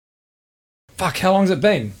Fuck, how long's it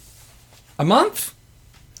been? A month?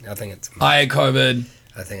 I think it's... I had COVID.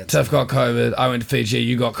 I think it's... Tiff got COVID. I went to Fiji.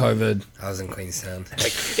 You got COVID. I was in Queenstown.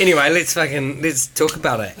 Anyway, let's talk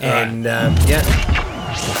about it. All and, right. yeah.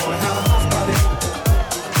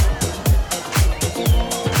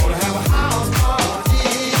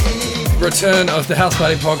 Return of the House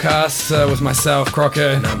Party podcast with myself, Crocker.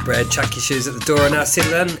 And I'm Brad. Chuck your shoes at the door and now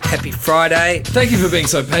settle in. Happy Friday. Thank you for being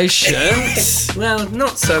so patient. Well,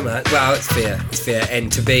 not so much. Well, it's fair. It's fair.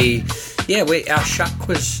 And to be... Yeah, our shuck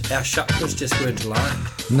was just weren't aligned.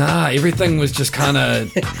 Nah, everything was just kind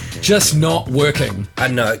of just not working. I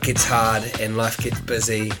know, it gets hard and life gets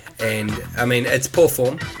busy. And, I mean, it's poor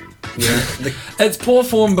form. You know, it's poor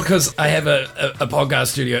form because I have a podcast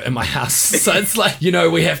studio in my house, so it's like, you know,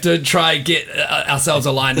 we have to try get ourselves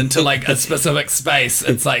aligned into like a specific space.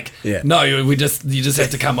 It's like, no, you just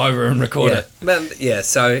have to come over and record it. But yeah,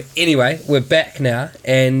 so anyway, we're back now,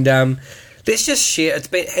 and let's just share.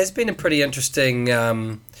 It has been a pretty interesting. I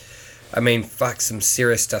mean, some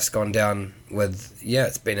serious stuff's gone down with. Yeah,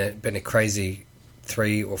 it's been a crazy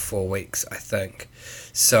 3 or 4 weeks, I think.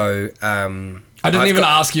 So. I didn't even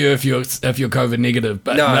ask you if you're COVID negative,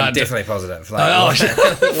 but no, I'm definitely positive. Like,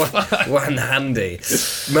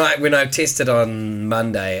 100. When I tested on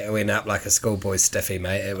Monday, it went up like a schoolboy stiffy,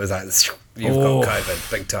 mate. It was like you've got COVID,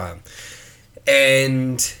 big time.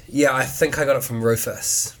 And yeah, I think I got it from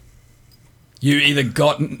Rufus. You either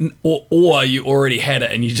got or you already had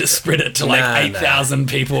it and you just spread it to like 8,000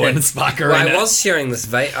 people in Spark Arena. I was sharing this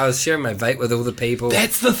vape. I was sharing my vape with all the people.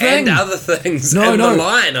 That's the thing. And other things. The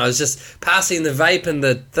line. I was just passing the vape and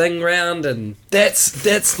the thing round, and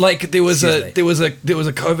that's like there was a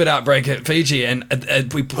COVID outbreak at Fiji, and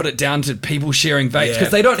we put it down to people sharing vapes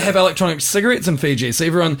because they don't have electronic cigarettes in Fiji. So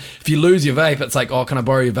everyone, if you lose your vape, it's like, oh, can I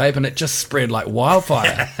borrow your vape? And it just spread like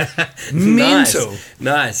wildfire. Mental.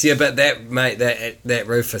 Nice. Yeah, but that, mate. That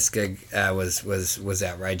Rufus gig was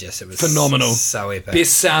outrageous. It was phenomenal, so epic.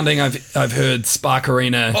 Best sounding I've heard Spark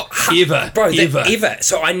Arena ever, bro. Ever.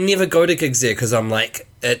 So I never go to gigs there because I'm like,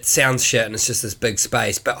 it sounds shit and it's just this big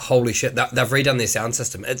space. But holy shit, they've redone their sound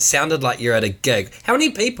system. It sounded like you're at a gig. How many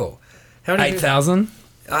people? 8,000.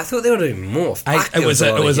 I thought they were doing more. It was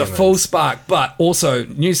a full Spark, but also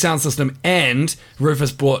new sound system, and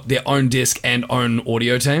Rufus brought their own desk and own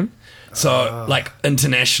audio team. So like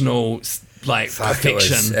international. Like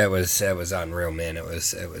perfection. It was unreal, man. It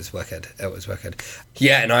was wicked. It was wicked.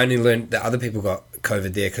 Yeah, and I only learned that other people got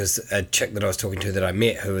COVID there because a chick that I was talking to that I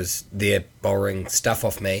met who was there borrowing stuff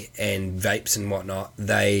off me and vapes and whatnot.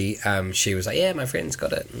 She was like, yeah, my friend's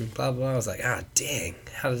got it and blah blah. I was like, dang,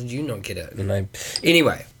 how did you not get it? And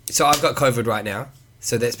anyway, so I've got COVID right now.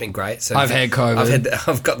 So that's been great. So I've had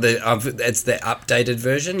COVID. It's the updated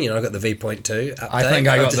version. You know, I got the V.2 update. I think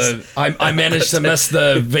I managed to miss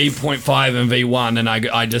the V.5 and V1, and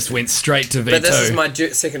I just went straight to V2. But this is my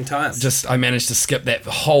second time. I managed to skip that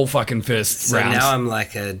whole fucking first round. So now I'm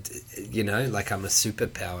like I'm a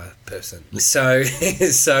superpower person. So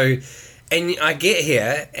and I get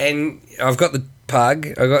here and I've got the pug.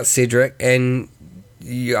 I got Cedric and.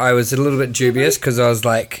 I was a little bit dubious because I was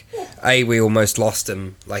like, we almost lost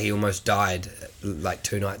him, like he almost died like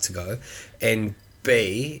 2 nights ago, and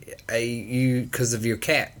B, because of your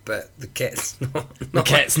cat, but the cat's not. The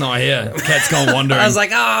cat's not here. The cat's gone wandering. I was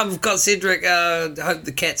like, I've got Cedric. I hope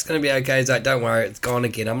the cat's going to be okay. He's like, don't worry, it's gone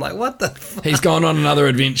again. I'm like, what the fuck? He's gone on another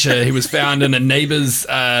adventure. He was found in a neighbour's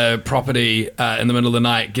property in the middle of the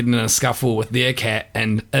night, getting in a scuffle with their cat,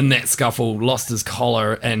 and in that scuffle, lost his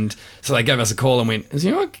collar, and so they gave us a call and went, is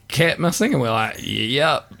your cat missing? And we're like,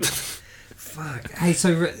 yep. Fuck. Hey,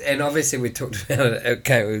 and obviously we talked about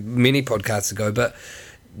it many podcasts ago, but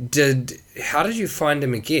how did you find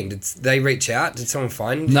him again? Did they reach out? Did someone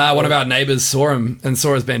find him? One of our neighbours saw him and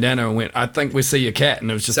saw his bandana and went, I think we see your cat,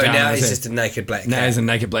 and it was just so down now his he's head. Just a naked black cat. Now he's a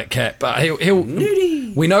naked black cat, but he'll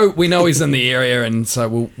we know he's in the area, and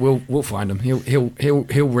so we'll find him.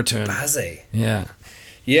 He'll return. Buzzy.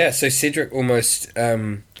 Yeah, so Cedric almost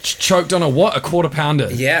choked on a quarter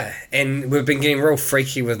pounder. Yeah, and we've been getting real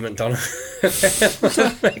freaky with McDonald's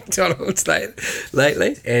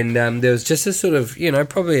lately, and there was just a sort of,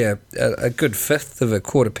 probably a good fifth of a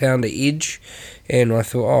quarter pounder edge, and I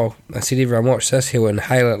thought, I said, everyone watch this, he'll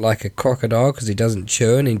inhale it like a crocodile because he doesn't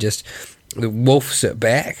chew, and he just wolfs it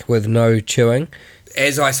back with no chewing.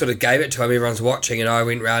 As I sort of gave it to him, everyone's watching, and I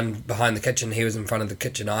went round behind the kitchen, he was in front of the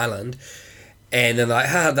kitchen island, and then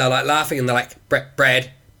they're like laughing, and they're like,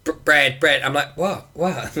 Brad. I'm like, what?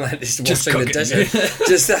 I'm like, just washing the dishes.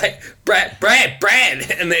 Just like, Brad.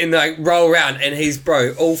 And then like roll around, and he's,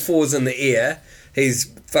 all fours in the air. He's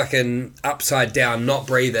fucking upside down, not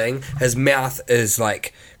breathing. His mouth is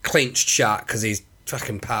like clenched shut because he's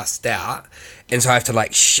fucking passed out, and so I have to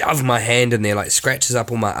like shove my hand in there, like scratches up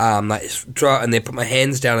on my arm, like throw it in there, put my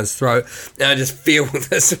hands down his throat, and I just feel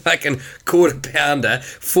this fucking quarter pounder,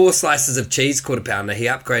 4 slices of cheese quarter pounder. He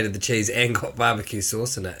upgraded the cheese and got barbecue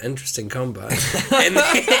sauce in it. Interesting combo. and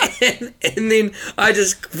then I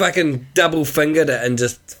just fucking double fingered it and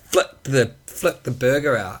just flipped the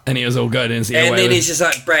burger out, and he was all good, and then he's just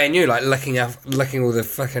like brand new, like licking all the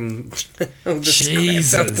fucking all the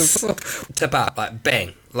Jesus. off the floor. Tip up, like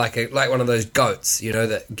bang, like one of those goats, you know,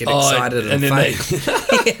 that get excited and fade.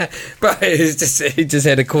 Yeah, bro, he just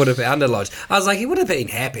had a quarter pounder lodge. I was like, he would have been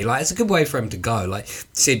happy. Like, it's a good way for him to go. Like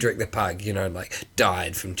Cedric the pug, you know, like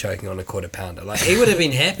died from choking on a quarter pounder. Like, he would have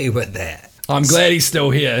been happy with that. I'm glad he's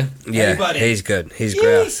still here. Yeah, Everybody. He's good. He's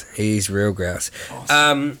grouse. He's real grouse.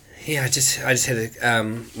 Awesome. Yeah, I just had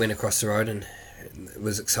went across the road and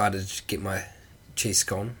was excited to get my cheese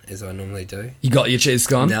scone, as I normally do. You got your cheese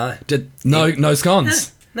scone? No. No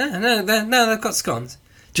scones? No, they've got scones.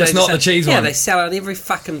 Just not the cheese one? Yeah, they sell out every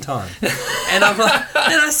fucking time. And I'm like,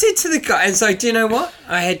 and I said to the guy, and so do you know what?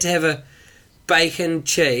 I had to have a bacon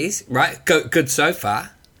cheese, right? Good so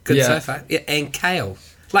far. Yeah, and kale.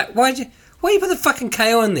 Like, why you put the fucking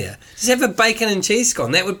kale in there? Just have a bacon and cheese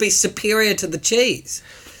scone. That would be superior to the cheese.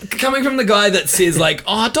 Coming from the guy that says, like,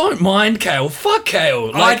 oh, I don't mind kale. Fuck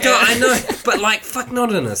kale. Like, I know, but, like, fuck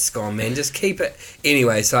not in a scone, man. Just keep it.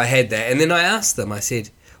 Anyway, so I had that. And then I asked them, I said,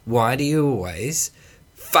 why do you always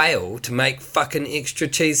fail to make fucking extra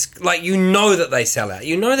cheese? Like, you know that they sell out.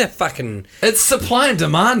 You know they're fucking... It's supply and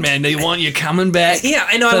demand, man. They want you coming back. Yeah,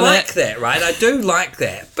 and I like that, right? I do like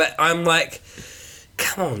that. But I'm like...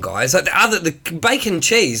 Come on, guys! Like the bacon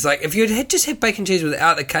cheese. Like if you had just had bacon cheese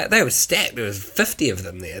without the kale, they were stacked. There was 50 of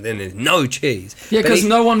them there. Then there's no cheese. Yeah, because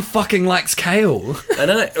no one fucking likes kale. I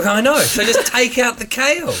know. So just take out the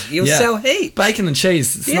kale. You'll sell heaps. Bacon and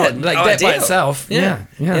cheese. It's not like that by itself. Yeah.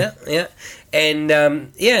 And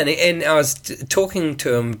and I was talking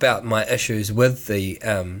to him about my issues with the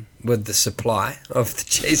supply of the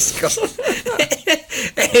cheese scone,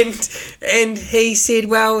 and he said,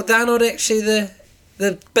 "Well, they're not actually the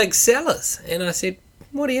big sellers." And I said,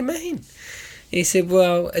 "What do you mean?" He said,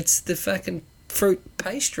 "Well, it's the fucking fruit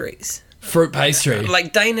pastries." Fruit pastry?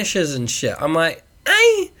 Like Danishes and shit. I'm like,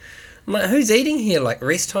 hey? I'm like, who's eating here? Like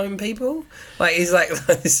rest home people? Like, he's like,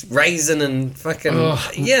 this raisin and fucking...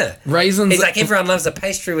 yeah. Raisins? He's like, everyone loves a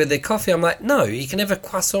pastry with their coffee. I'm like, no, you can have a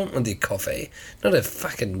croissant with your coffee. Not a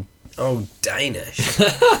fucking old Danish.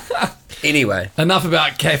 Anyway. Enough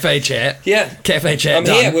about cafe chat. Yeah. Cafe chat I'm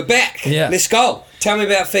here. We're back. Yeah. Let's go. Tell me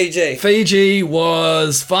about Fiji. Fiji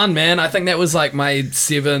was fun, man. I think that was like my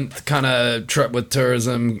 7th kind of trip with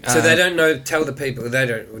tourism. So they don't know. Tell the people. They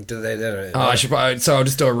don't. Do they? They don't. Oh, I should. So I'll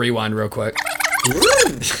just do a rewind real quick.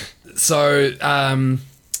 So. Oh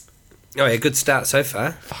yeah, good start so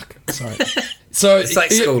far. Fuck. Sorry. So it's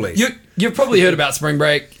like schooling. You've probably heard about Spring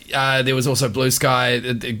Break. There was also Blue Sky.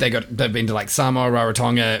 They've been to like Samoa,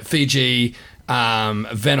 Rarotonga, Fiji.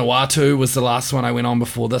 Vanuatu was the last one I went on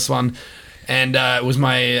before this one. And it was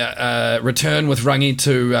my return with Rangi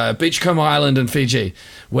to Beachcombe Island in Fiji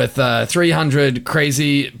with 300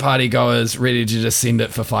 crazy party goers ready to just send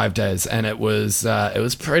it for 5 days, and it was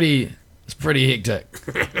pretty hectic.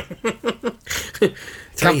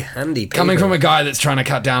 300 people. Coming from a guy that's trying to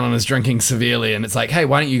cut down on his drinking severely, and it's like, hey,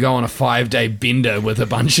 why don't you go on a 5-day bender with a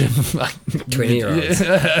bunch of like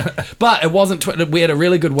 20-year-olds? But it wasn't. We had a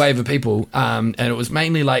really good wave of people, and it was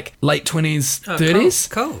mainly like late 20s,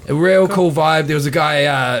 30s. Cool. A real cool vibe. There was a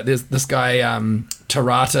guy. There's this guy.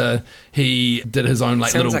 Tarata. He did his own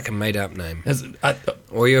like Sounds little. Like a made-up name.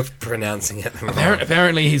 Or you're pronouncing it wrong.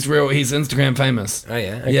 Apparently, he's real. He's Instagram famous. Oh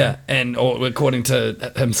yeah. Okay. Yeah, or according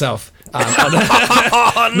to himself. Oh,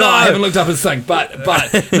 no. No, I haven't looked up his thing, but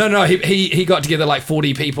no, he got together like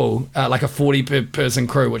 40 people, like a 40 person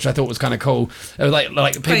crew, which I thought was kind of cool. It was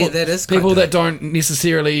like people, that don't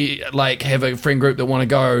necessarily like have a friend group that want to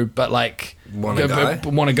go, but like want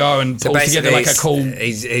to go and so pull together like a cool.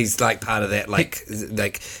 He's like part of that like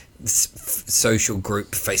social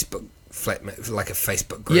group Facebook. Like a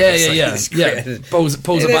Facebook group. Yeah. Pulls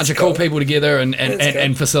a bunch of cool people together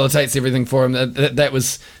and facilitates everything for him. That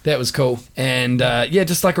was cool. And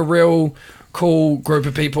just like a real cool group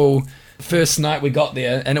of people. First night we got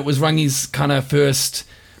there, and it was Rangi's kind of first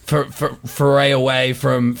foray away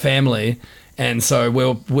from family. And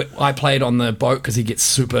so I played on the boat because he gets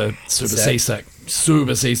super seasick.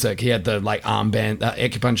 Super seasick. He had the like armband,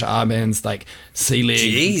 acupuncture armbands, like sea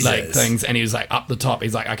leg like things, and he was like up the top.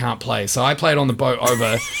 He's like, I can't play. So I played on the boat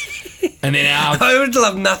over. And then I would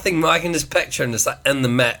love nothing more. I can just picture him just like in the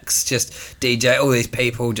mix, just DJ, all these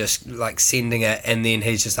people just like sending it, and then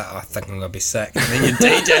he's just like, oh, I think I'm gonna be sick. And then your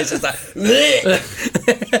DJ's just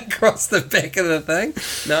like across the back of the thing.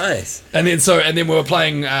 Nice. And then we were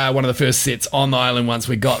playing one of the first sets on the island once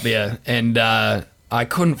we got there, and I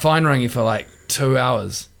couldn't find Rangi for like 2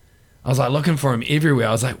 hours. I was like looking for him everywhere.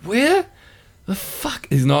 I was like, where the fuck?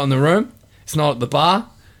 He's not in the room. He's not at the bar.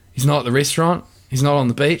 He's not at the restaurant. He's not on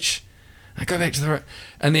the beach. I go back to the room.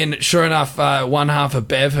 And then sure enough, one half of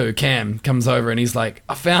Bev, Cam, comes over and he's like,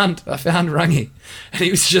 I found Rangi. And he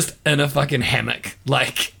was just in a fucking hammock,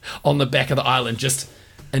 like on the back of the island, just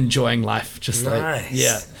enjoying life. Just nice. Like,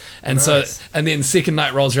 yeah. And and then second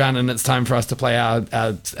night rolls around and it's time for us to play our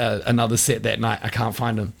another set that night. I can't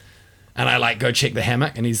find him. And I like go check the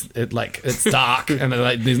hammock and it's dark and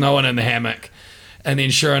there's no one in the hammock. And then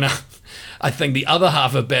sure enough, I think the other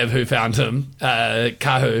half of Bev who found him,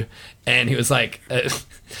 Kahu, and he was like,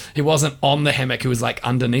 he wasn't on the hammock, he was like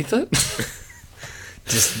underneath it.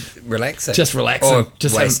 Just relaxing. Just relaxing. Or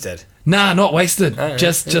just wasted. Nah, not wasted. Oh,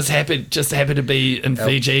 just happy to be in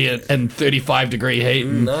Fiji in 35 degree heat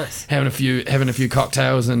and nice. having a few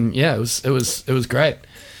cocktails, and yeah, it was great.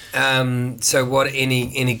 So what,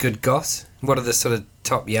 any good goss? What are the sort of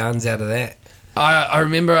top yarns out of that? I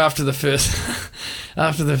remember after the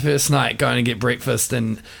first night going to get breakfast,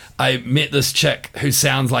 and I met this chick who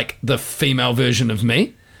sounds like the female version of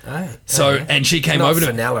me. And she came over to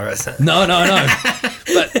vanilla, is it? No.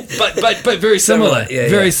 but very similar.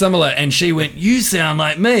 Yeah. Similar. And she went, "You sound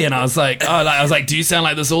like me." And I was like, do you sound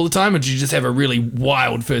like this all the time, or did you just have a really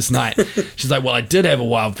wild first night? She's like, well, I did have a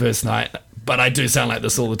wild first night, but I do sound like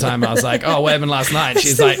this all the time. I was like, oh, what happened last night?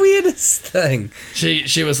 She's like, the weirdest thing.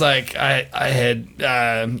 She was like, I had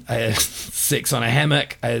sex on a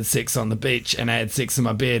hammock, I had sex on the beach, and I had sex in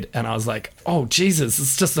my bed. And I was like, oh Jesus,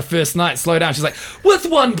 it's just the first night. Slow down. She's like, with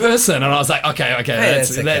one person. And I was like, okay,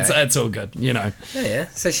 that's all good, you know. Yeah.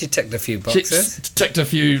 So she ticked a few boxes. She ticked a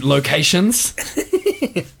few locations.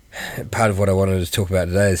 Part of what I wanted to talk about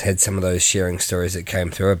today is had some of those sharing stories that came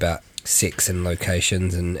through about sex and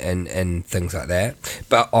locations and things like that.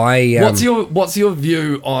 But what's your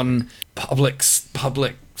view on public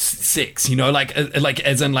sex? You know, like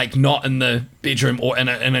as in like not in the bedroom or in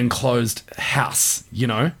an enclosed house. You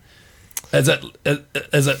know, is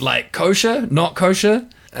it like kosher, not kosher?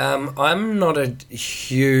 I'm not a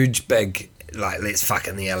huge big like let's fuck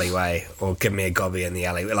in the alleyway or give me a gobby in the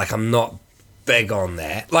alleyway. Like I'm not big on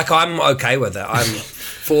that. Like I'm okay with it. I'm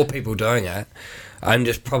for people doing it. I'm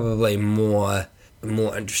just probably more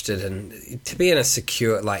interested in to be in a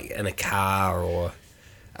secure, like in a car or,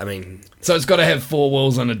 I mean. So it's got to have 4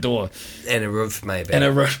 walls and a door. And a roof, maybe. And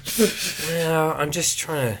a roof. Well, I'm just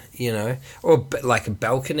trying to, you know, or like a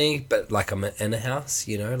balcony, but like I'm in a house,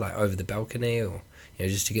 you know, like over the balcony or, you know,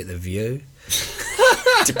 just to get the view.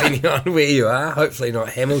 Depending on where you are. Hopefully not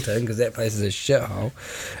Hamilton, because that place is a shithole.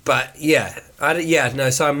 But yeah,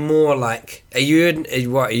 so I'm more like, are you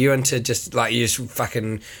into just like you just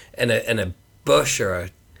fucking in a bush or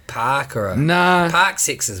a park or a park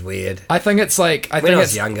sex is weird. I think it's like when I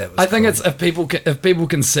was younger. It was think it's if people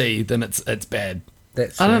can see, then it's bad.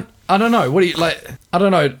 That's I don't know. What do you like? I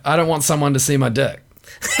don't know. I don't want someone to see my dick.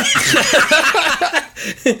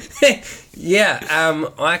 Yeah,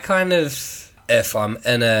 I kind of, if I'm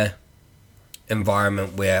in a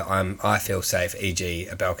environment where I feel safe, e.g.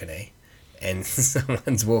 a balcony, and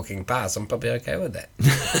someone's walking past, I'm probably okay with that.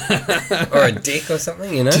 Or a deck or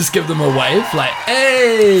something, you know? Just give them a wave, like,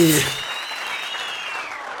 hey!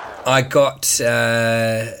 I got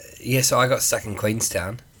stuck in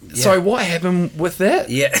Queenstown. Yeah. Sorry, what happened with that?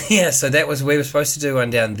 Yeah, so that was, we were supposed to do one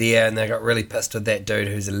down there, and they got really pissed with that dude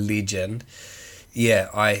who's a legend. Yeah,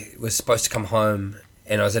 I was supposed to come home,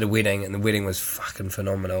 and I was at a wedding, and the wedding was fucking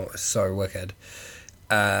phenomenal. It was so wicked.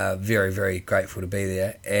 Very, very grateful to be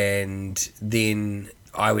there. And then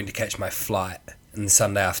I went to catch my flight on the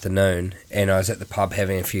Sunday afternoon, and I was at the pub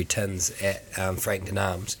having a few tins at Frankton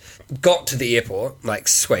Arms. Got to the airport, like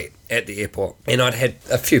sweet, at the airport, and I'd had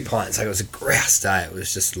a few pints. Like, it was a grouse day. It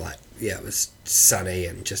was just like, yeah, it was sunny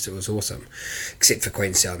and just, it was awesome. Except for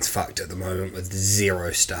Queenstown's fucked at the moment with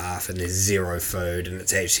 0 staff and there's 0 food, and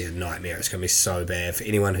it's actually a nightmare. It's going to be so bad for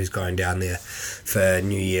anyone who's going down there for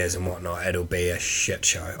New Year's and whatnot. It'll be a shit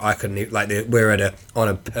show. I couldn't, like, we're on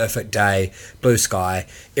a perfect day, blue sky,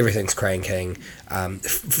 everything's cranking,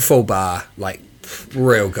 full bar, like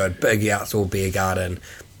real good, big outdoor beer garden.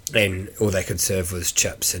 And all they could serve was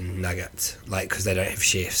chips and nuggets, like, because they don't have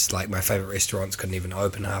chefs. Like, my favourite restaurants couldn't even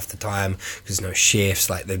open half the time because there's no chefs.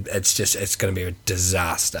 Like, it's going to be a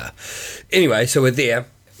disaster. Anyway, so we're there.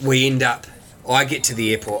 We end up I get to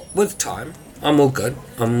the airport with time. I'm all good.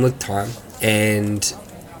 I'm with time. And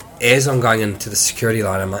as I'm going into the security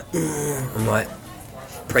line, I'm like,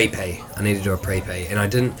 pre-pee. I need to do a pre-pee. And I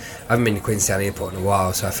haven't been to Queenstown Airport in a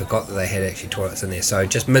while, so I forgot that they had actually toilets in there. So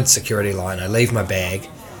just mid-security line, I leave my bag,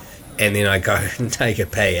 and then I go and take a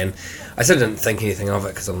pee. And I still didn't think anything of it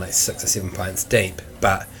because I'm like 6 or 7 pints deep,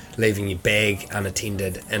 but leaving your bag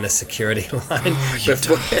unattended in a security line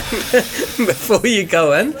before you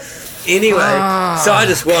go in. Anyway, so I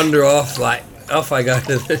just wander off, like, off I go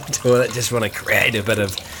to the toilet, just want to create a bit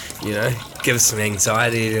of, give some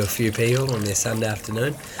anxiety to a few people on their Sunday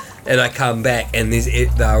afternoon. And I come back and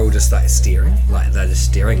they're all just like staring,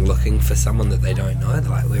 looking for someone that they don't know.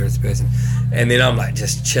 They're like, where is the person? And then I'm like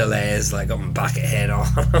just chill as, like got my bucket hat on,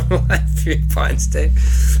 like 3 pints deep.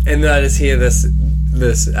 And then I just hear this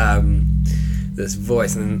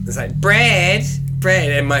voice, and it's like, Brad,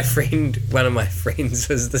 and one of my friends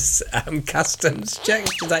was this customs chick.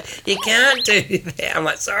 She's like, you can't do that. I'm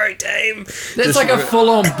like, sorry, team. That's like a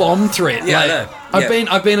full-on bomb threat. Yeah, like, I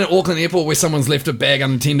know. I've been at Auckland Airport where someone's left a bag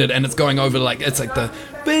unattended, and it's going over it's like the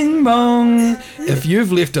bing bong. If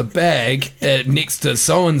you've left a bag next to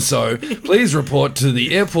so and so, please report to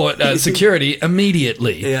the airport security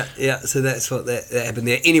immediately. Yeah. So that's what that happened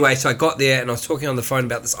there. Anyway, so I got there and I was talking on the phone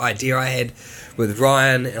about this idea I had with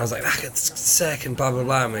Ryan, and I was like, it's sick and blah blah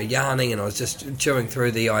blah, and we were yarning, and I was just chewing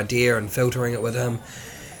through the idea and filtering it with him.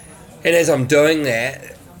 And as I'm doing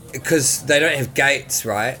that, because they don't have gates,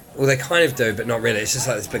 right? Well, they kind of do, but not really. It's just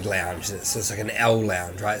like this big lounge. It's like an L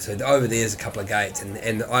lounge, right? So over there's a couple of gates,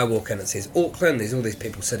 and I walk in, it says Auckland. There's all these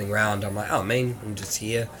people sitting around. I'm like, I'm just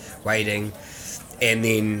here waiting. And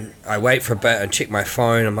then I wait for a bit and check my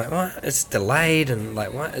phone. I'm like, what? It's delayed, and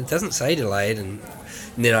like, what? It doesn't say delayed. And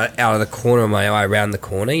then out of the corner of my eye, around the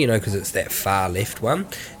corner, because it's that far left one,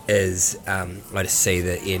 is I just see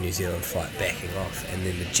the Air New Zealand flight backing off, and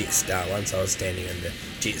then the Jetstar one. So I was standing in the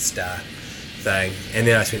Jetstar thing, and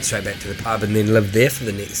then I went straight back to the pub, and then lived there for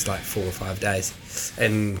the next like 4 or 5 days.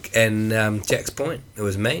 And Jack's Point, it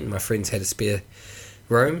was me. My friends had a spare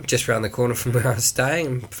room just around the corner from where I was staying,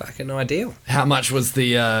 and fucking ideal. How much was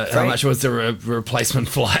the replacement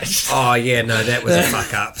flight? Oh yeah, no, that was a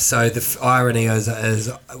fuck up. So the irony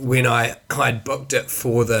is when I'd booked it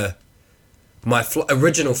for my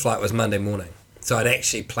original flight was Monday morning, so I'd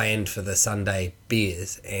actually planned for the Sunday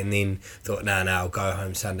beers, and then thought, no, I'll go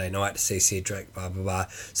home Sunday night to see Cedric, blah blah blah.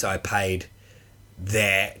 So I paid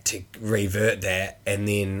that to revert that, and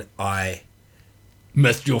then I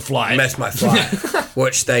missed my flight,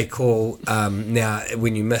 which they call now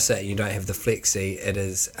when you miss it and you don't have the flexi, it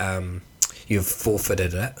is you've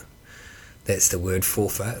forfeited it. That's the word,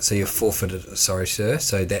 forfeit. So you've forfeited it, sorry sir.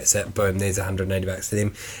 So that's it, boom, there's $180 to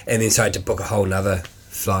them. And then so I had to book a whole nother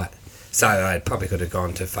flight. So I probably could have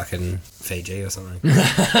gone to fucking Fiji or something.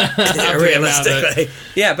 Realistically.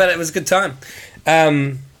 Yeah, but it was a good time.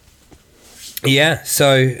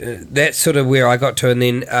 So that's sort of where I got to, and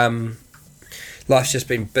then life's just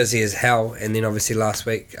been busy as hell, and then obviously last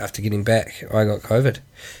week after getting back I got COVID,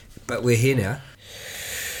 but we're here now,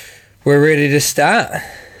 we're ready to start.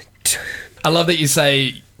 I love that you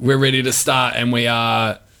say we're ready to start and we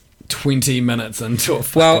are 20 minutes into a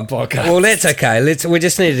fucking podcast. Well, that's okay. We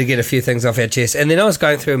just needed to get a few things off our chest. And then I was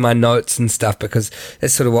going through my notes and stuff, because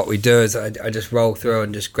that's sort of what we do, is I just roll through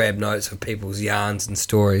and just grab notes of people's yarns and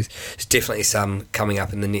stories. There's definitely some coming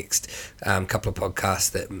up in the next couple of podcasts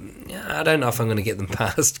that I don't know if I'm going to get them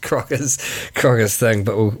past Crocker's thing,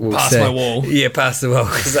 but we'll past see. My wall. Yeah, past the wall,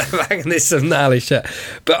 because there's some gnarly shit.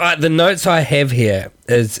 But the notes I have here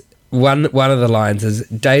is, One of the lines is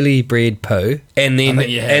daily bread poo, and then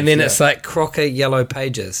it's like Crocker Yellow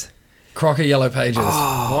Pages. Crocker Yellow Pages.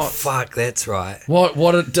 Oh, what? Fuck, that's right. What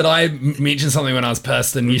did I mention something when I was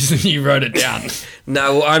pissed and you wrote it down?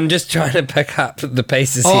 No, I'm just trying to pick up the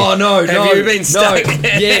pieces here. Oh, no, Have you been stuck? No,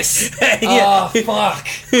 yes. Yeah. Oh, fuck.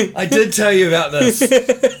 I did tell you about this.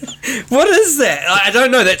 What is that? I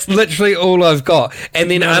don't know. That's literally all I've got.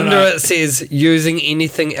 And then it says, using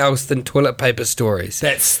anything else than toilet paper stories.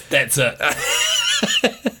 That's it.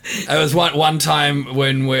 It was one time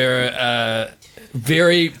when we're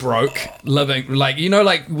very broke, living, like,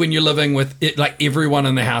 like when you're living with it, like everyone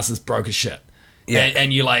in the house is broke as shit. Yeah.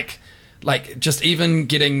 And you like just even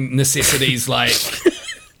getting necessities like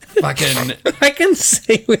fucking... I can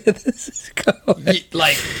see where this is going.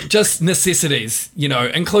 Like just necessities,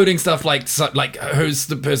 including stuff like who's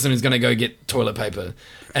the person who's going to go get toilet paper?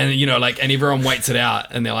 And and everyone waits it out,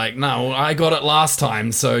 and they're like, no, I got it last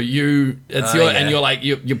time, so and you're like,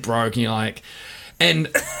 you're broke, and you're like, and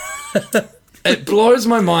it blows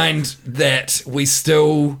my mind that we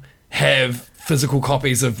still have physical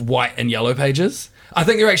copies of white and yellow pages. I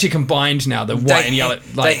think they're actually combined now, the white and yellow.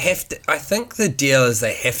 They have to. I think the deal is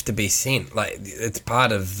they have to be sent. Like, it's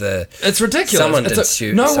part of the. It's ridiculous. Someone did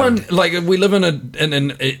shoot. No one, like, we live in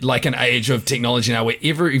an age of technology now where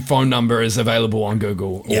every phone number is available on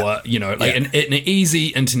Google or an easy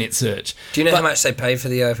internet search. Do you know how much they paid for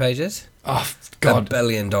the yellow pages? Oh God, $1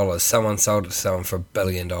 billion. Someone sold it to someone for $1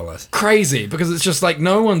 billion. Crazy, because it's just like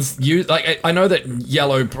no one's used. Like, I know that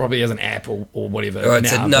Yellow probably has an app or whatever.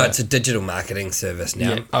 It's a digital marketing service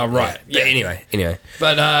now. Yeah. Oh, right. Yeah. But anyway.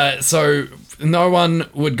 But so no one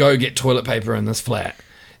would go get toilet paper in this flat,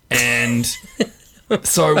 and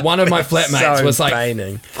so one of my flatmates was like,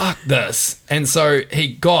 "Fuck this," and so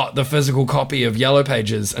he got the physical copy of Yellow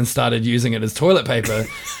Pages and started using it as toilet paper.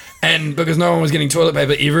 And because no one was getting toilet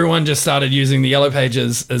paper, everyone just started using the Yellow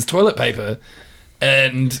Pages as toilet paper.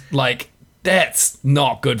 And, like, that's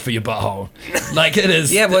not good for your butthole. Like, it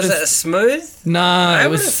is. Yeah, was it smooth? No, I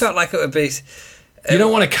would have felt like it would be. You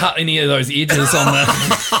don't want to cut any of those edges on the.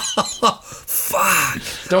 Fuck.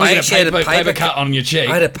 Don't want to get a paper cut on your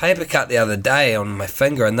cheek. I had a paper cut the other day on my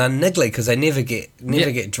finger, and they're niggly because they never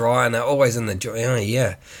get dry, and they're always in the dry. Oh,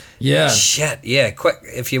 yeah. Yeah. Shit. Yeah. Quick.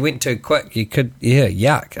 If you went too quick, you could. Yeah.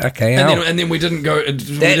 Yuck. Okay. And then we didn't go.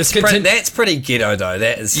 That's pretty ghetto, though.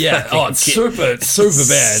 That is. Yeah. Oh, it's super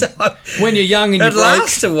bad. When you're young and it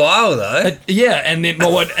lasts a while though. And then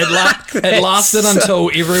it lasted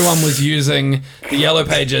until everyone was using the Yellow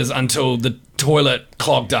Pages until the toilet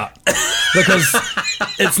clogged up because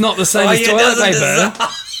it's not the same as toilet paper.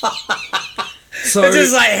 So it's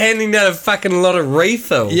just like handing down a fucking lot of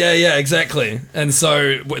refill. Yeah, exactly. And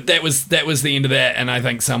so that was the end of that. And I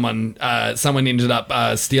think someone ended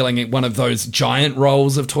up stealing one of those giant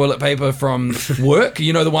rolls of toilet paper from work.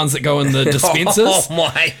 You know, the ones that go in the dispensers. Oh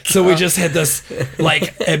my God. So we just had this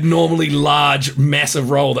like abnormally large, massive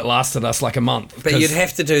roll that lasted us like a month. But you'd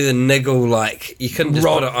have to do the niggle, like you couldn't just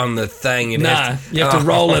put it on the thing. You have to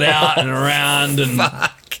roll it out and around and.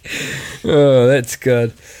 Fuck. Oh, that's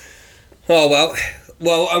good. Oh,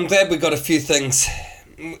 well, I'm glad we got a few things,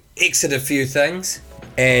 exited a few things,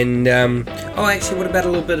 and, actually, what about a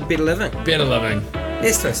little bit of Better Living? Better Living.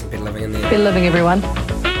 Let's throw some Better Living in there. Better Living, everyone.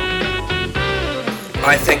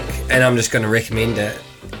 I think, and I'm just going to recommend it,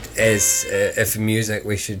 as if music,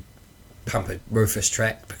 we should pump a Rufus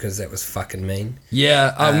track, because that was fucking mean.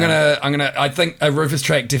 Yeah, I think a Rufus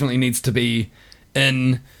track definitely needs to be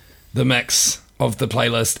in the mix of the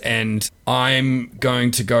playlist, and I'm going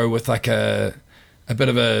to go with like a bit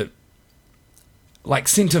of a like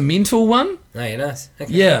sentimental one. Oh, yeah, nice.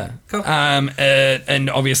 Okay. Yeah. Cool. And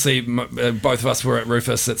obviously both of us were at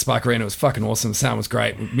Rufus at Spark Arena. It was fucking awesome. The sound was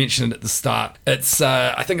great. We mentioned it at the start. It's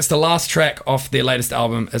I think it's the last track off their latest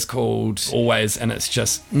album. It's called Always, and it's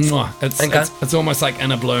just it's almost like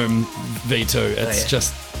In a Bloom V2. It's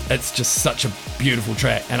just such a beautiful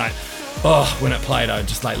track, and when it played, I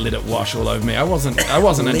just like let it wash all over me. I wasn't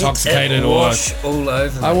intoxicated all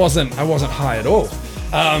over me. I wasn't high at all.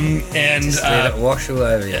 Just let it wash all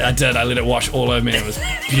over you. I did. I let it wash all over me. It was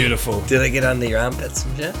beautiful. Did it get under your armpits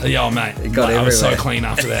and shit? Yeah, mate. I was so clean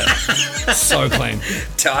after that. So clean.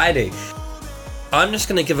 Tidy. I'm just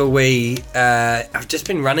going to give a wee. I've just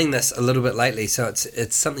been running this a little bit lately, so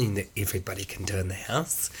it's something that everybody can do in the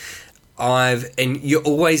house. And you're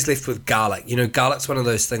always left with garlic. You know, garlic's one of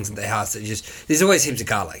those things in the house that there's always heaps of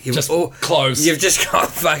garlic. Cloves. You've just got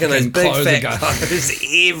fucking those big fat cloves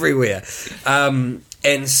everywhere.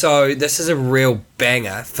 And so this is a real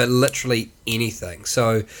banger for literally anything.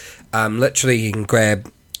 So literally you can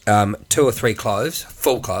grab 2 or 3 cloves,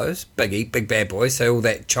 full cloves, big bad boys. So all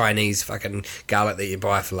that Chinese fucking garlic that you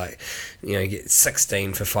buy for you get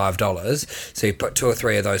 16 for $5. So you put 2 or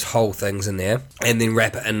 3 of those whole things in there, and then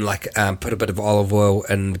wrap it in put a bit of olive oil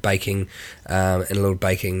in baking, in a little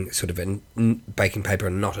baking sort of in baking paper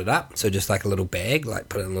and knot it up. So just like a little bag,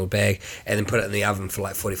 put it in a little bag, and then put it in the oven for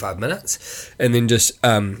 45 minutes, and then just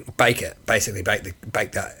bake it. Basically bake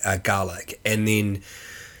the garlic, and then.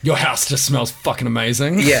 Your house just smells fucking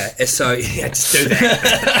amazing. Yeah, so just do that.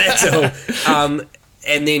 That's all.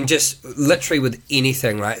 And then just literally with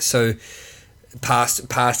anything, right? So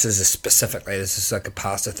pastas is specifically, this is like a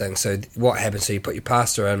pasta thing. So what happens? So you put your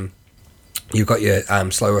pasta in, you've got your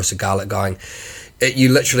slow roasted garlic going. You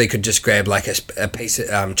literally could just grab like a piece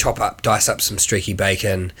of dice up some streaky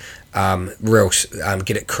bacon,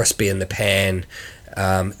 get it crispy in the pan.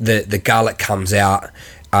 The garlic comes out,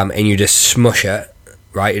 and you just smush it.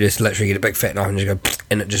 right? You just literally get a big fat knife and just go,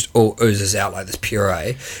 and it just all oozes out like this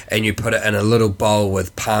puree, and you put it in a little bowl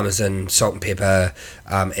with parmesan, salt and pepper,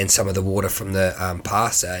 and some of the water from the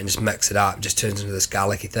pasta, and just mix it up. It just turns into this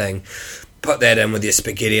garlicky thing. Put that in with your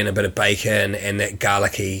spaghetti and a bit of bacon and that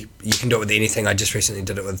garlicky. You can do it with anything. I just recently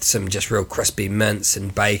did it with some just real crispy mince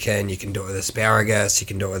and bacon. You can do it with asparagus. You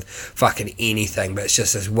can do it with fucking anything. But it's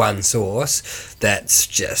just this one sauce that's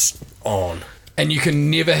just on. And you can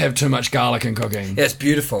never have too much garlic in cooking. Yeah, it's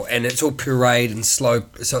beautiful. And it's all pureed and slow,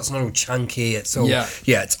 so it's not all chunky. It's all, yeah,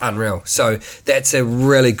 it's unreal. So that's a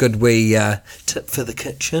really good wee tip for the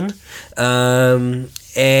kitchen. And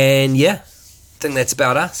yeah, I think that's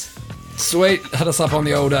about us. Sweet. Hit us up on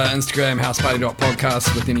the old Instagram,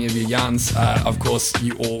 houseparty.podcast, with any of your yarns. Of course,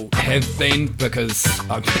 you all have been, because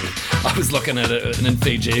I was looking at it in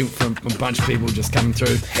Fiji from a bunch of people just coming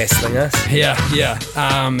through. Hassling us. Yeah.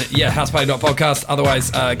 Houseparty.podcast.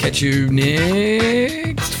 Otherwise, catch you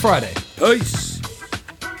next Friday. Peace.